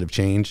make positive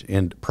change,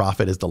 and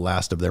profit is the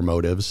last of their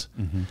motives.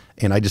 Mm-hmm.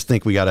 And I just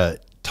think we got to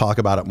talk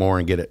about it more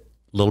and get it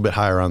a little bit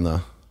higher on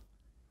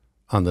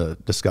the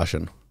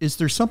discussion. Is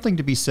there something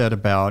to be said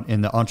about,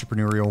 in the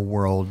entrepreneurial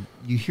world,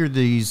 you hear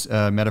these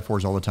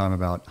metaphors all the time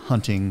about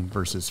hunting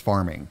versus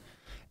farming.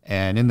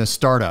 And in the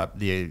startup,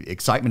 the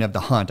excitement of the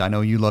hunt, I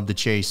know you love the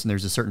chase, and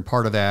there's a certain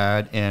part of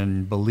that,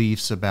 and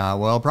beliefs about,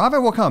 well,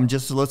 profit will come,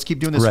 just let's keep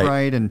doing this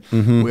right. And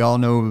we all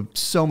know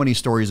so many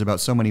stories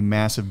about so many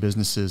massive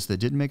businesses that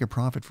didn't make a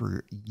profit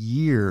for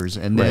years.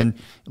 And then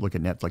look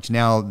at Netflix.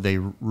 Now they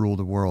rule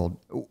the world.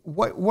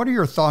 What are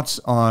your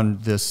thoughts on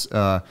this,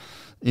 of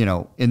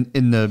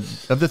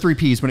the 3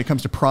 Ps when it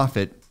comes to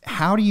profit?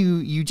 How do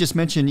you just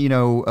mentioned,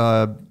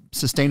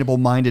 sustainable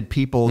minded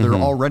people, they're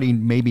already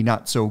maybe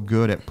not so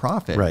good at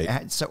profit.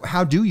 Right. So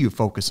how do you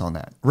focus on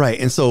that? Right.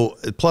 And so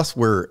plus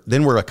we're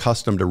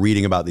accustomed to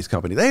reading about these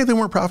companies. Hey, they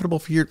weren't profitable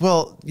for years.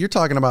 Well, you're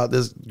talking about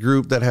this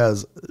group that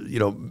has,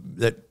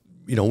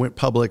 went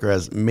public or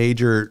has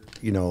major,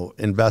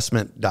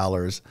 investment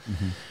dollars.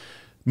 Mm-hmm.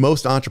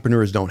 Most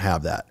entrepreneurs don't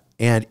have that.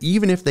 And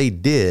even if they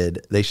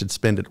did, they should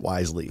spend it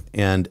wisely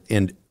and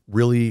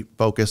really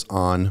focus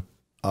on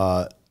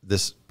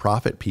this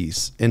profit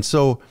piece. And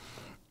so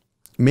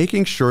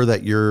making sure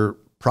that your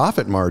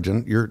profit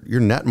margin, your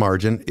net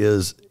margin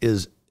is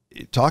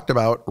talked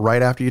about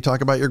right after you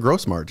talk about your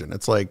gross margin.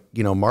 It's like,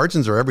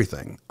 margins are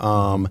everything.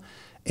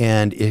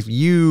 And if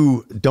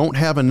you don't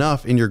have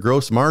enough in your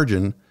gross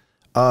margin,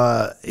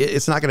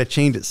 it's not going to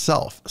change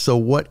itself. So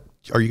what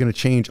are you going to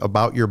change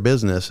about your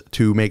business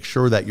to make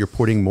sure that you're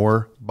putting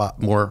more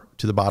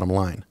to the bottom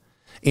line?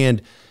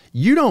 And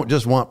you don't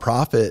just want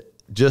profit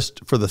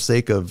just for the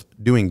sake of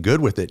doing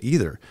good with it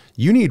either.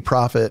 You need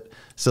profit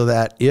so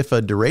that if a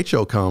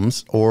derecho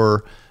comes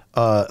or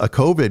a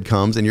COVID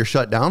comes and you're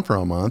shut down for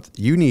a month,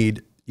 you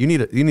need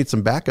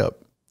some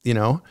backup.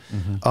 You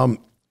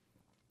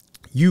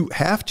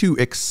have to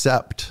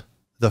accept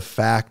the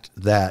fact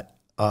that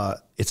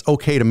it's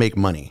okay to make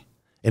money,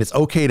 and it's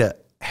okay to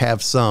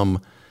have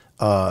some.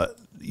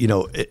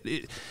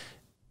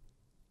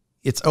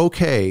 It's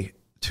okay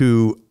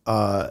to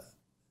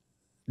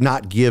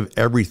not give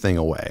everything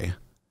away,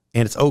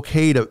 and it's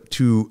okay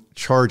to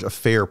charge a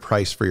fair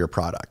price for your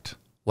product.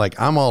 Like,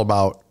 I'm all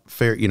about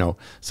fair,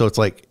 so it's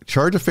like,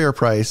 charge a fair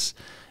price,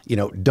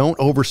 don't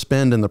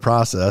overspend in the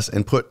process,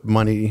 and put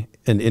money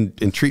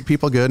and treat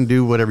people good and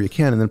do whatever you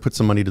can, and then put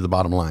some money to the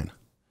bottom line.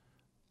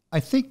 I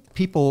think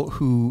people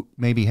who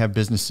maybe have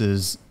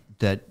businesses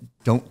that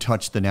don't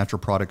touch the natural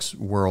products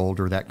world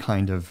or that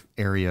kind of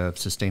area of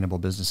sustainable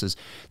businesses,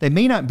 they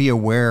may not be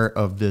aware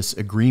of this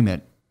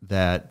agreement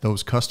that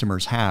those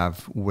customers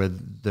have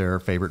with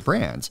their favorite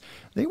brands.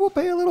 They will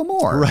pay a little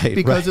more, right?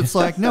 Because it's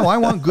like, no, I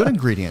want good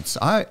ingredients.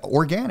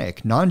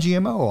 Organic,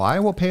 non-GMO. I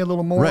will pay a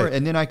little more, right,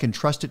 and then I can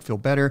trust it, feel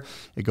better.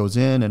 It goes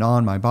in and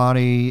on my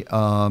body.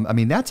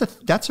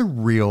 That's a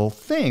real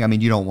thing. I mean,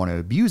 you don't want to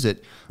abuse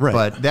it, right,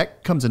 but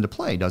that comes into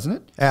play, doesn't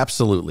it?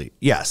 Absolutely,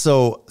 yeah.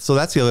 So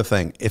that's the other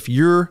thing. If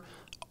you're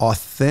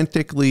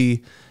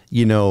authentically,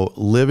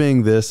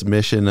 living this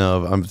mission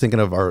of, I'm thinking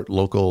of our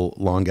local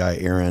lawn guy,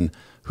 Aaron,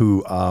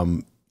 who,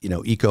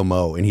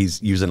 eco-mow, and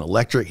he's using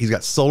electric. He's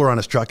got solar on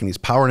his truck and he's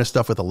powering his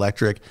stuff with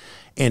electric,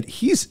 and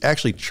he's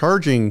actually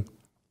charging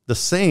the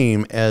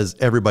same as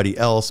everybody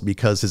else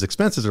because his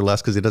expenses are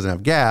less because he doesn't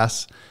have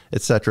gas,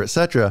 et cetera, et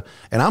cetera.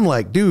 And I'm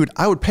like, dude,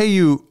 I would pay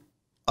you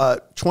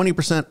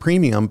 20%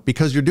 premium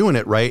because you're doing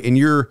it right. And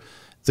you're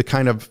the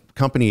kind of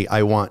company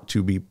I want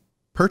to be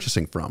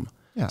purchasing from.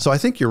 Yeah. So I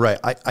think you're right.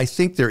 I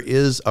think there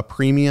is a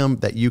premium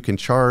that you can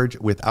charge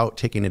without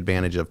taking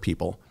advantage of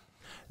people.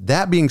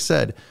 That being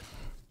said,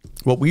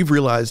 what we've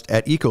realized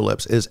at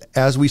Ecolips is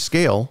as we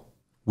scale,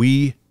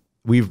 we've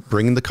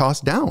bringing the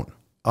cost down,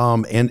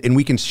 and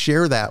we can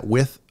share that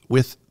with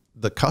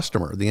the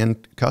customer, the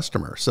end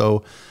customer.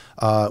 So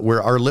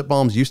where our lip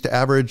balms used to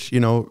average,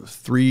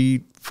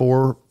 $3,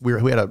 $4,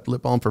 we had a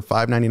lip balm for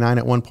 $5.99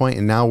 at one point,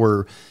 and now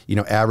we're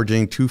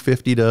averaging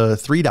 $2.50 to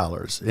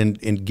 $3,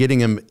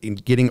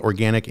 and getting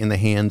organic in the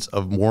hands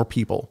of more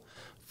people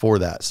for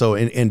that. So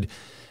and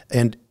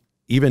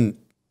even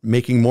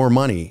making more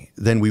money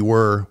than we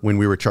were when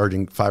we were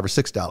charging $5 or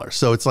 $6.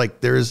 So it's like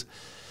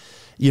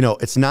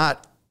it's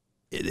not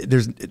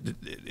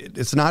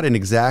an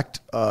exact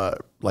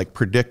like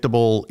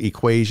predictable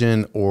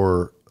equation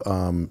or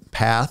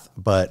path,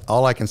 but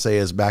all I can say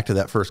is back to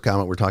that first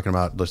comment we're talking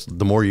about.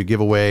 The more you give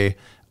away,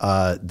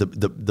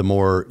 the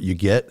more you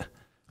get.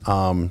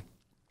 The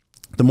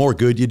more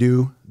good you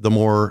do, the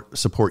more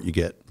support you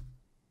get.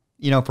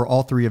 For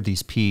all three of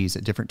these P's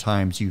at different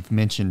times, you've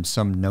mentioned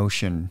some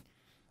notion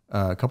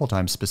a couple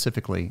times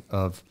specifically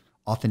of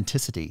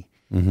authenticity,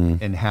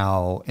 and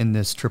how in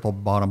this triple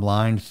bottom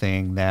line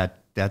thing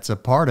that's a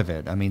part of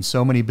it. I mean,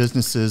 so many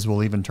businesses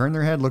will even turn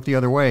their head, look the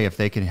other way if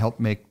they can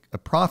help make a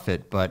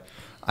profit. But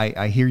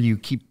I hear you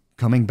keep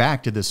coming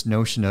back to this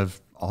notion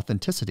of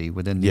authenticity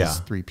within these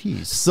three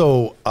P's.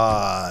 So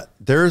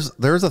there's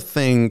a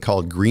thing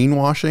called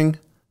greenwashing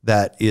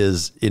that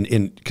is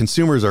in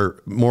consumers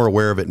are more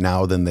aware of it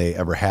now than they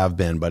ever have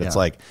been. But it's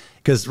like,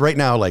 because right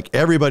now, like,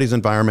 everybody's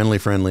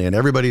environmentally friendly and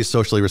everybody's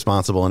socially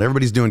responsible and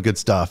everybody's doing good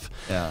stuff.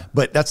 Yeah.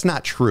 But that's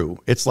not true.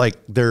 It's like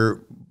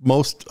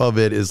most of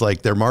it is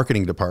like their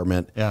marketing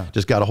department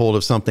just got a hold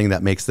of something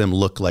that makes them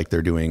look like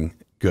they're doing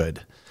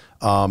good.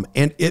 And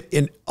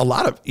in a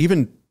lot of,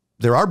 even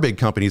there are big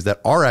companies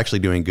that are actually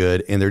doing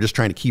good, and they're just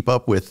trying to keep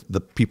up with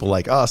the people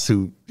like us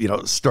who,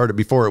 started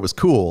before it was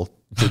cool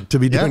to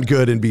be doing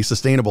good and be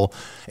sustainable.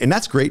 And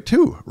that's great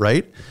too.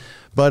 Right.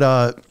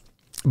 But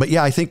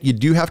yeah, I think you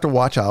do have to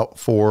watch out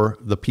for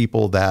the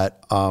people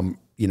that,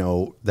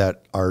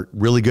 that are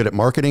really good at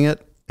marketing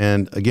it.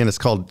 And again, it's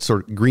called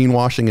sort of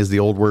greenwashing is the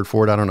old word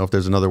for it. I don't know if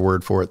there's another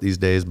word for it these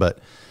days, but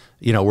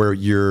where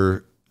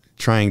you're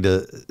trying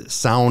to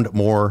sound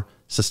more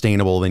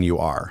sustainable than you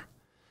are.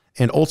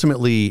 And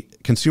ultimately,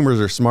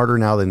 consumers are smarter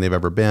now than they've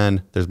ever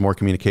been. There's more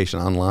communication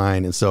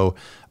online. And so,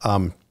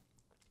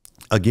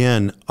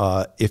 again,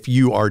 if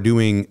you are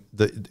doing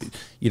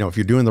if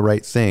you're doing the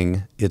right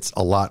thing, it's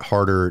a lot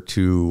harder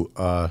to,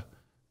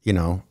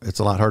 it's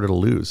a lot harder to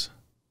lose.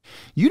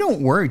 You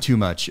don't worry too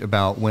much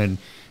about when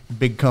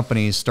big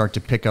companies start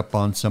to pick up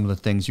on some of the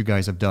things you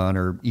guys have done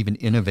or even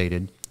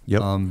innovated.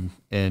 Yep.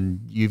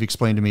 And you've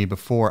explained to me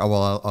before.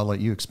 Well, I'll let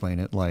you explain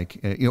it. Like,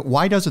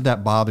 why doesn't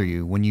that bother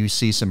you when you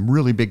see some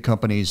really big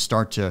companies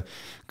start to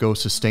go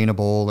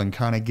sustainable and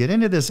kind of get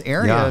into this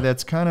area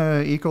that's kind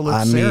of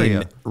Ecolipse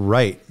area?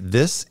 Right.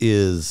 This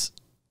is,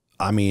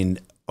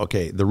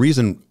 okay. The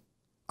reason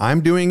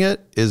I'm doing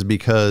it is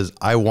because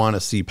I want to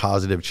see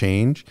positive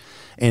change,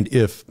 and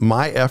if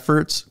my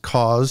efforts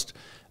caused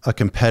a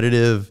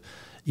competitive,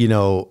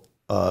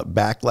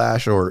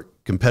 backlash or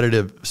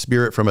competitive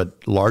spirit from a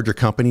larger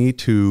company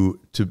to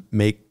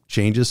make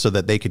changes so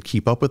that they could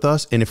keep up with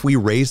us. And if we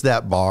raise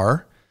that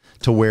bar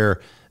to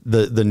where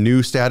the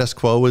new status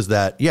quo is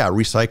that,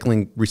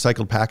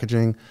 recycled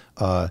packaging,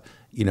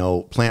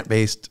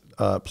 plant-based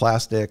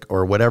plastic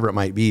or whatever it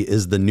might be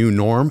is the new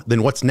norm,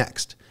 then what's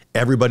next?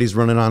 Everybody's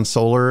running on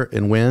solar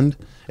and wind.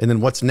 And then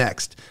what's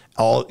next?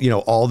 All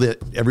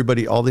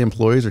the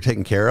employees are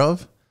taken care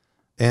of.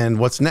 And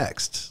what's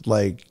next?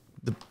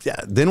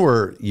 Then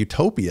we're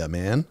utopia,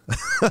 man.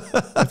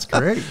 That's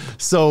great.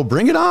 So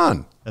bring it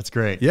on. That's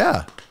great.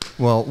 Yeah.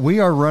 Well, we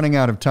are running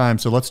out of time,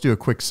 so let's do a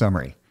quick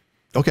summary.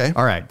 Okay.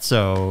 All right.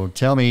 So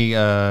tell me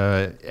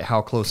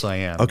how close I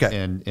am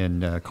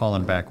in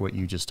calling back what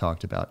you just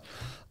talked about.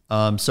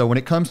 So when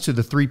it comes to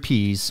the 3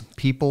 Ps,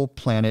 people,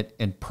 planet,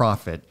 and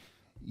profit,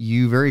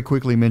 you very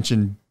quickly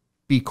mentioned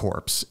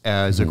B-Corps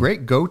as a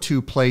great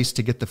go-to place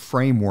to get the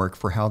framework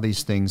for how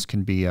these things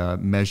can be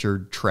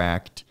measured,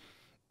 tracked,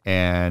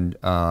 and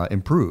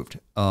improved.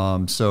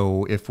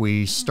 So if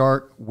we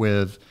start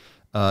with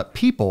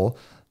people,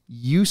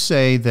 you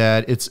say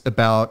that it's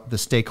about the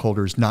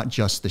stakeholders, not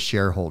just the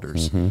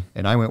shareholders.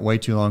 And I went way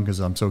too long because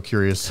I'm so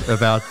curious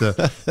about the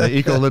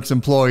Ecolipse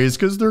employees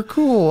because they're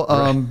cool.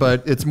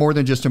 But it's more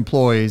than just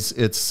employees.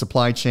 It's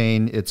supply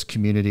chain, it's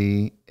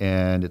community,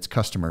 and it's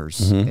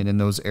customers. And in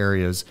those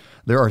areas,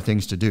 there are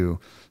things to do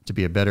to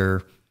be a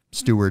better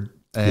steward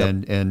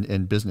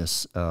and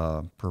business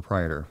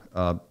proprietor.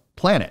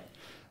 Planet.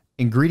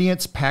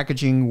 Ingredients,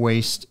 packaging,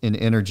 waste, and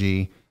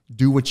energy.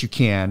 Do what you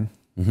can.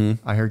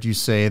 I heard you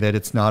say that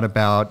it's not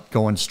about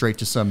going straight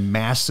to some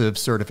massive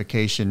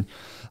certification.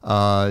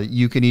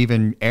 You can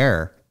even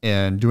err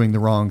in doing the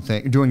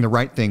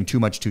right thing too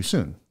much too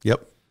soon.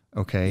 Yep.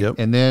 Okay. Yep.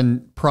 And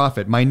then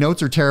profit. My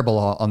notes are terrible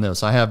on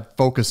this. I have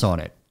focus on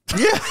it.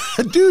 Yeah,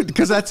 dude,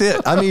 because that's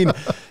it.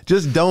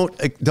 Just don't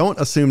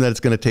assume that it's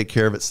going to take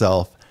care of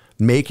itself.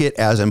 Make it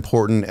as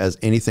important as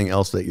anything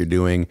else that you're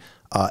doing.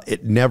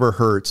 It never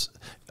hurts.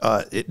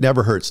 It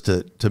never hurts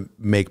to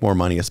make more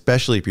money,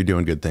 especially if you're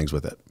doing good things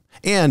with it.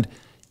 And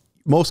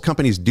most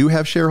companies do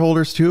have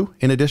shareholders too,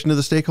 in addition to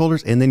the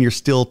stakeholders. And then you're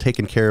still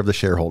taking care of the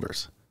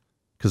shareholders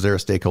because they're a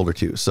stakeholder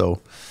too.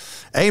 So,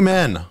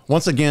 amen.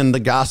 Once again, the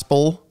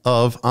gospel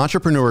of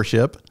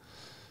entrepreneurship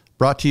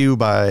brought to you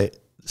by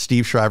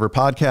Steve Shriver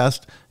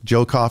Podcast.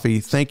 Joe Coffey,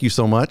 thank you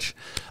so much.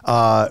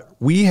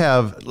 We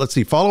have,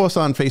 follow us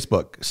on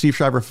Facebook, Steve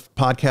Shriver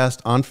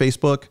Podcast on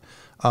Facebook.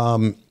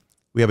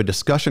 We have a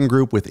discussion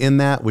group within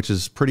that, which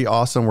is pretty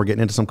awesome. We're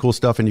getting into some cool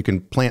stuff, and you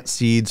can plant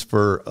seeds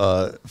for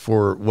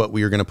what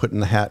we are going to put in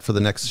the hat for the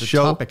next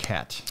show. The topic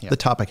hat. Yep. The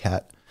topic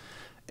hat.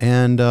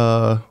 And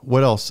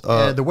what else?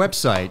 The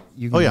website.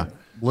 You can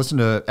listen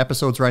to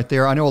episodes right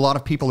there. I know a lot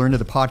of people are into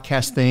the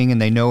podcast thing,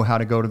 and they know how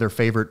to go to their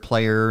favorite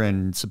player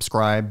and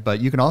subscribe,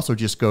 but you can also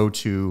just go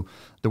to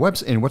the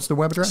website. And what's the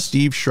web address?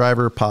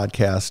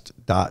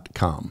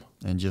 SteveShriverPodcast.com.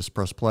 And just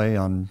press play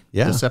on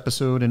this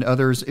episode and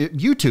others.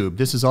 YouTube,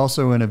 this is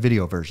also in a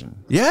video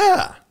version.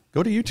 Yeah.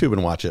 Go to YouTube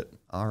and watch it.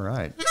 All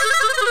right.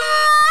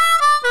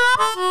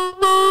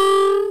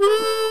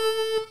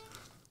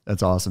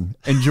 That's awesome.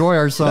 Enjoy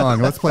our song.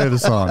 Let's play the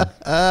song.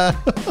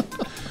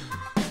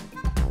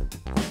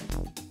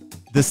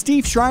 The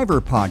Steve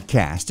Shriver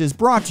Podcast is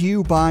brought to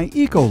you by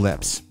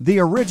Ecolipse, the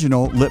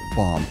original lip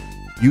balm.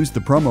 Use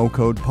the promo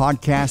code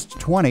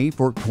podcast20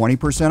 for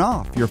 20%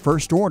 off your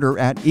first order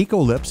at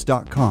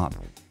ecolips.com.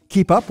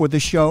 Keep up with the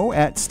show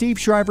at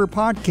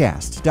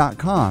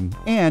steveshriverpodcast.com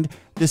and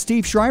the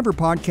Steve Shriver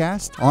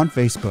Podcast on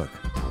Facebook.